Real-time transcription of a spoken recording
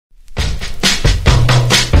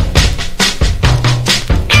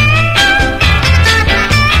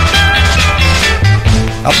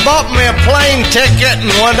bought me a plane ticket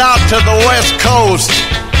and went out to the West Coast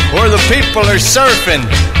where the people are surfing.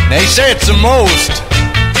 They say it's the most.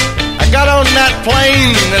 I got on that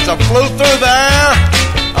plane and as I flew through the air,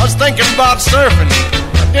 I was thinking about surfing.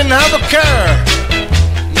 I didn't have a care.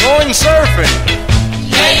 Going surfing.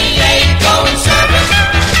 Yay, going surfing.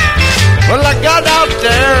 Well, I got out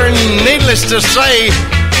there and needless to say,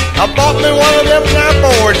 I bought me one of them there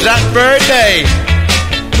boards that very day.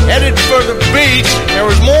 Headed for the beach, there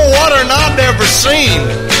was more water than I'd ever seen.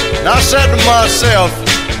 And I said to myself,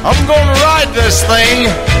 I'm gonna ride this thing.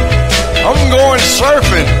 I'm going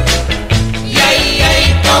surfing.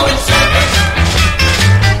 Yay, going surfing.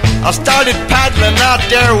 I started paddling out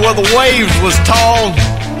there where the waves was tall.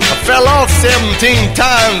 I fell off 17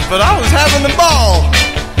 times, but I was having the ball.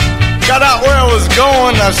 Got out where I was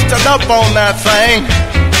going, I stood up on that thing,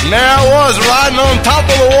 and there I was riding on top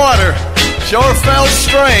of the water. Sure felt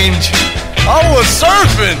strange. I was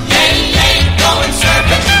surfing. Yay, going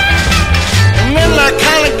surfing. And then I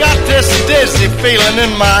kind of got this dizzy feeling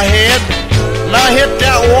in my head, and I hit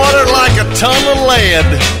that water like a ton of lead.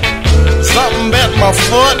 Something bit my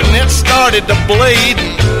foot and it started to bleed.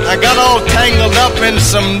 I got all tangled up in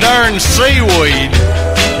some darn seaweed.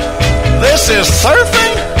 This is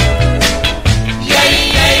surfing?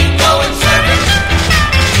 Yay, going surfing.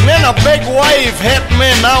 And then a big wave hit me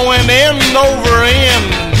and I went end over end.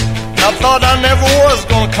 I thought I never was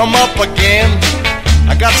gonna come up again.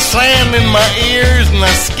 I got sand in my ears and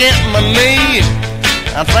a skint in my knee.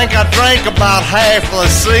 I think I drank about half the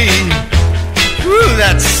sea. Whew,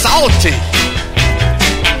 that's salty.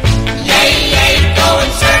 Yay,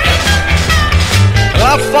 going surfing.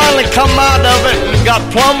 Well, I finally come out of it and got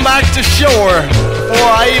plumb back to shore before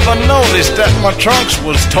I even noticed that my trunks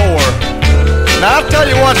was tore. Now, I'll tell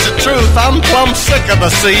you what's the truth, I'm plumb sick of the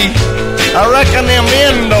sea. I reckon them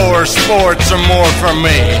indoor sports are more for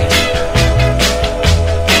me.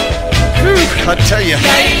 Whew, I tell you.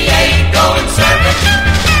 Yay, going surfing.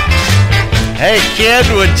 Hey kid,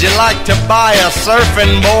 would you like to buy a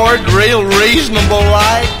surfing board real reasonable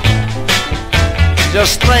like?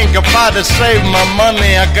 Just think, if I'd have saved my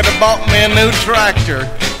money, I could have bought me a new tractor.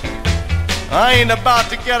 I ain't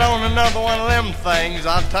about to get on another one of them things,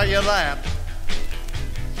 I'll tell you that.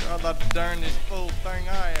 Sure the darndest fool thing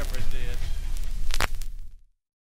I ever did.